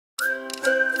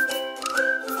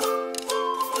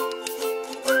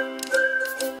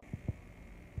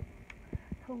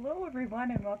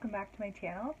everyone, and welcome back to my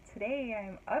channel. Today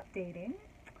I'm updating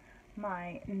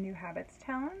my New Habits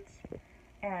Challenge,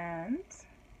 and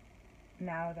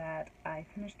now that I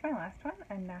finished my last one,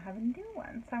 I now have a new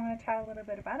one. So I'm going to chat a little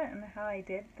bit about it and how I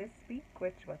did this week,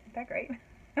 which wasn't that great.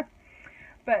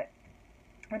 But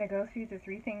I'm going to go through the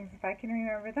three things if I can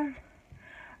remember them.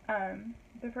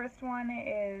 The first one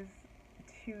is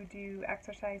to do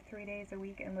exercise 3 days a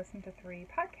week and listen to 3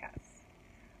 podcasts.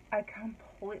 I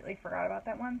completely forgot about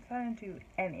that one, so I didn't do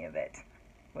any of it.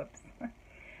 Whoops.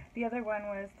 The other one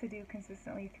was to do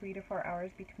consistently 3 to 4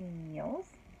 hours between meals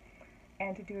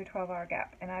and to do a 12-hour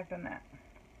gap, and I've done that.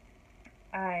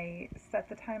 I set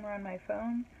the timer on my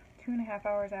phone 2.5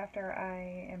 hours after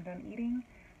I am done eating,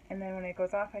 and then when it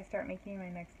goes off, I start making my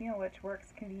next meal, which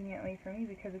works conveniently for me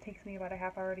because it takes me about a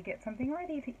half hour to get something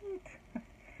ready to eat.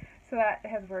 So that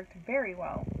has worked very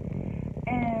well.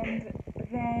 And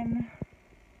then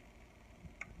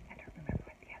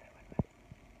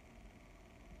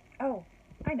oh,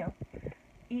 I know.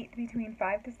 Eat between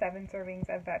 5 to 7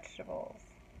 servings of vegetables,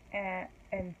 and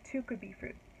 2 could be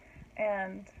fruit.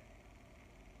 And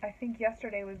I think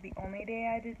yesterday was the only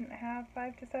day I didn't have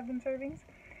 5 to 7 servings.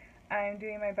 I'm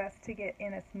doing my best to get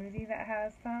in a smoothie that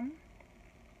has some,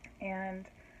 and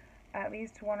at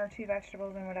least 1 or 2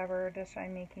 vegetables in whatever dish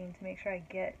I'm making to make sure I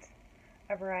get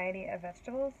a variety of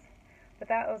vegetables. But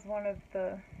that was one of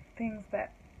the things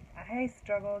that I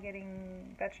struggle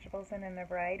getting vegetables in a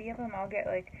variety of them. I'll get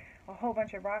like a whole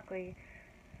bunch of broccoli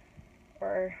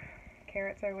or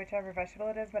carrots or whichever vegetable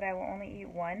it is, but I will only eat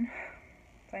one.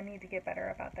 So I need to get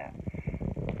better about that.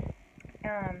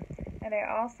 And I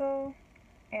also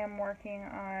am working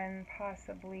on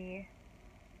possibly,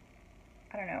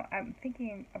 I don't know, I'm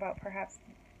thinking about perhaps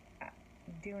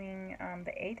doing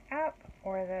the 8 app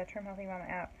or the Trim Healthy Mama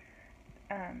app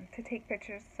to take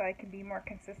pictures so I can be more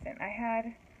consistent. I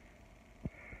had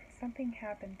something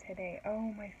happened today. Oh,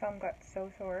 my thumb got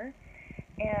so sore,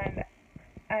 and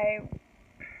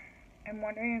I'm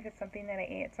wondering if it's something that I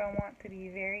ate, so I want to be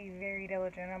very, very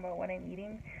diligent about what I'm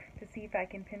eating to see if I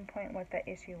can pinpoint what the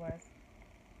issue was,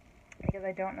 because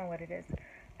I don't know what it is.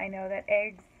 I know that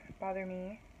eggs bother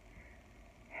me,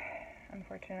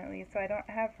 unfortunately, so I don't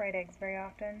have fried eggs very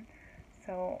often,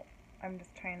 so I'm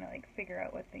just trying to figure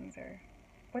out what things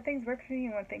work for me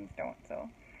and what things don't. So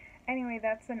anyway,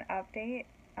 that's an update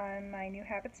on my New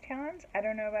Habits Challenge. I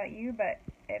don't know about you, but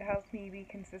it helps me be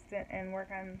consistent and work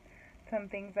on some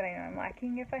things that I know I'm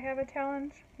lacking if I have a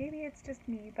challenge. Maybe it's just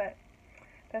me, but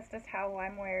that's just how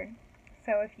I'm wired.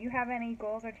 So if you have any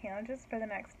goals or challenges for the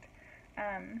next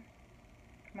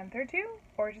month or two,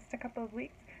 or just a couple of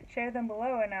weeks, share them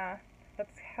below, and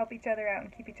let's help each other out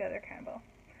and keep each other accountable.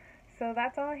 So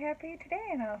that's all I have for you today,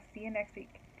 and I'll see you next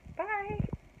week. Bye!